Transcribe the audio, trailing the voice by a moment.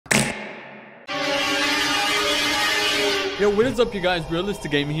Yo, what is up, you guys? Realistic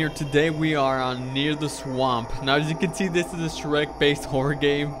Gaming here. Today we are on Near the Swamp. Now, as you can see, this is a Shrek-based horror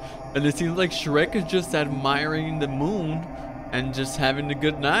game, and it seems like Shrek is just admiring the moon and just having a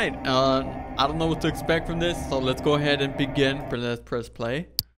good night. I don't know what to expect from this, so let's go ahead and begin. Let's press play.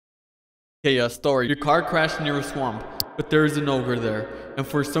 Okay, story. Your car crashed near a swamp, but there is an ogre there, and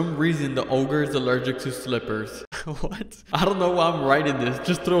for some reason the ogre is allergic to slippers. What? I don't know why I'm writing this.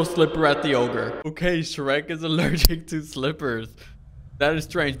 Just throw a slipper at the ogre. Okay, Shrek is allergic to slippers. That is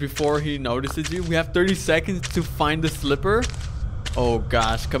strange. Before he notices you, we have 30 seconds to find the slipper. Oh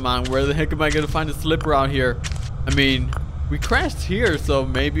gosh, come on. Where the heck am I gonna find a slipper out here? I mean, we crashed here, so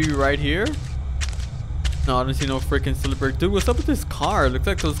maybe right here? No, I don't see no freaking slipper. Dude, what's up with this car? It looks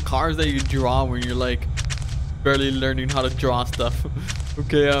like those cars that you draw when you're like barely learning how to draw stuff.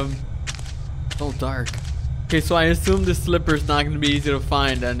 Okay, so dark. Okay, so I assume this slipper is not going to be easy to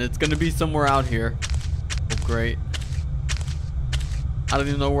find, and it's going to be somewhere out here. Oh, great. I don't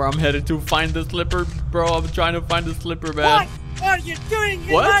even know where I'm headed to find the slipper, bro. I'm trying to find the slipper, man. What are you doing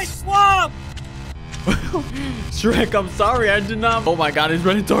in my swamp? Shrek, I'm sorry. I did not. Oh my God, he's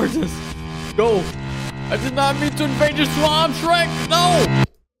running towards us. Go. I did not mean to invade your swamp, Shrek. No.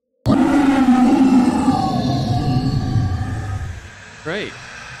 Great.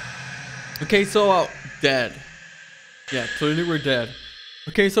 Okay, so dead. Yeah, clearly we're dead.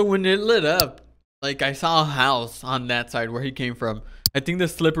 Okay, so when it lit up, like I saw a house on that side where he came from. I think the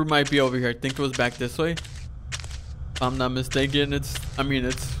slipper might be over here. I think it was back this way. If I'm not mistaken, it's a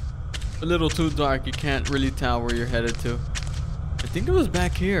little too dark. You can't really tell where you're headed to. I think it was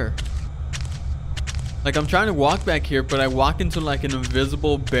back here. Like I'm trying to walk back here, but I walk into like an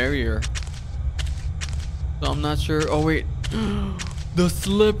invisible barrier. So I'm not sure. Oh wait. The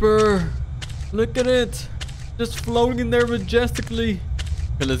slipper. Look at it. Just floating in there majestically.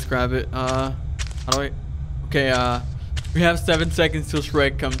 Okay, let's grab it. How do I? Okay, we have 7 seconds till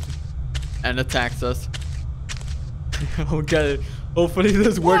Shrek comes and attacks us. Okay. Hopefully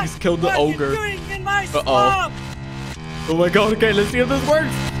this works. Kill the ogre. Uh-oh. Oh my God. Okay, let's see if this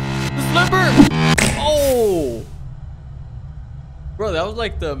works. The slipper. Oh. Bro, that was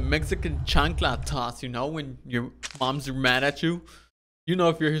like the Mexican chancla toss, you know, when your moms are mad at you. You know,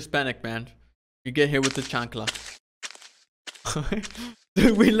 if you're Hispanic, man, you get hit with the chancla.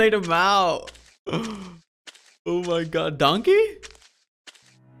 Dude, we laid him out. Oh my God. Donkey?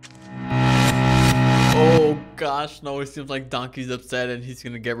 Oh gosh, no, it seems like Donkey's upset and he's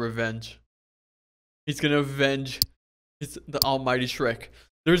gonna get revenge. He's gonna avenge the almighty Shrek.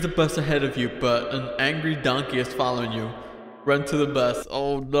 There's a bus ahead of you, but an angry donkey is following you. Run to the bus.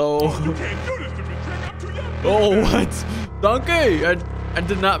 Oh no. You can't do this to me, Shrek. I'm too young. Oh, what? Donkey! I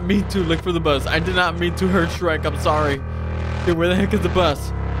did not mean to look for the bus. I did not mean to hurt Shrek. I'm sorry. Okay, where the heck is the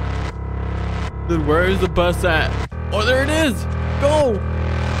bus? Dude, where is the bus at? Oh, there it is! Go!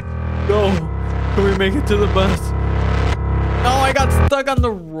 Go! Can we make it to the bus? No, I got stuck on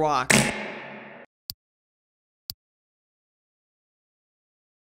the rock.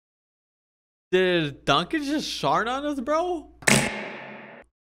 Did Donkey just shard on us, bro?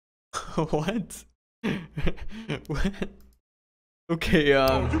 What? What? Okay, You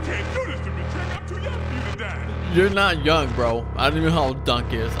can't do this to me, Shrek. I'm too young for you to die. You're not young, bro. I don't even know how old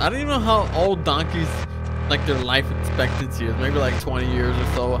Donkey is. I don't even know how old donkeys, like their life expectancy is. Maybe like 20 years or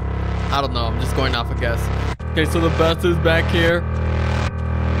so. I don't know. I'm just going off a guess. Okay, so the bus is back here.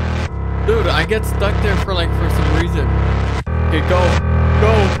 Dude, I get stuck there for some reason. Okay, go.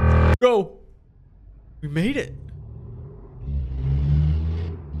 Go. Go. We made it.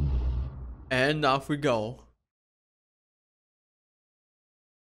 And off we go.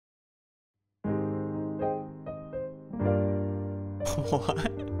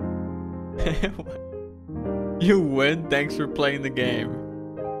 What? You win. Thanks for playing the game.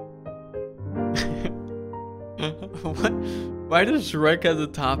 What? Why does Shrek has a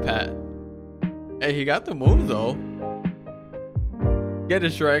top hat? Hey, he got the moves though. Get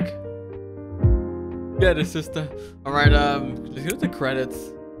it, Shrek. Get it, sister. All right. Here's the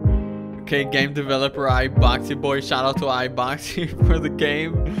credits. Okay, game developer iBoxy boy. Shout out to iBoxy for the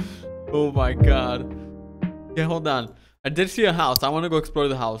game. Oh my God. Yeah, hold on. I did see a house. I want to go explore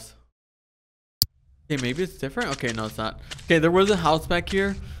the house. Okay, maybe it's different. Okay, no, it's not. Okay, there was a house back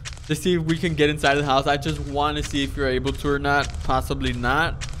here. Let's see if we can get inside the house. I just want to see if you're able to or not. Possibly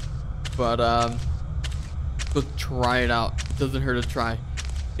not. But, go try it out. It doesn't hurt to try.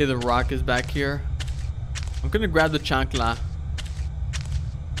 Okay, the rock is back here. I'm going to grab the chancla.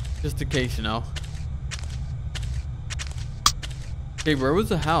 Just in case, you know. Okay, where was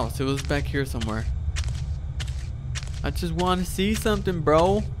the house? It was back here somewhere. I just want to see something,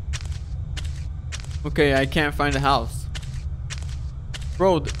 bro. Okay, I can't find a house.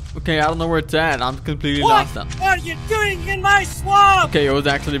 Bro, okay, I don't know where it's at. I'm completely What lost now. are you doing in my swamp? Okay, it was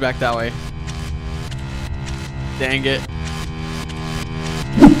actually back that way. Dang it.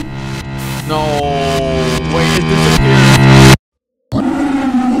 No, wait, it disappeared.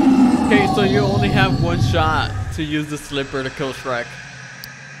 Okay, so you only have one shot to use the slipper to kill Shrek.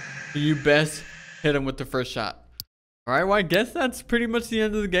 You best hit him with the first shot. Alright, well, I guess that's pretty much the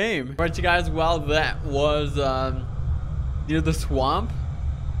end of the game. Alright, you guys, well, that was Near the Swamp,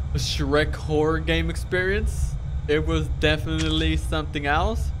 a Shrek horror game experience. It was definitely something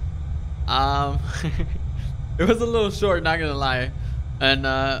else. It was a little short, not gonna lie. And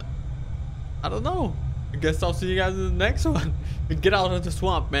I don't know. I guess I'll see you guys in the next one. Get out of the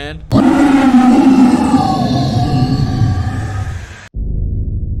swamp, man.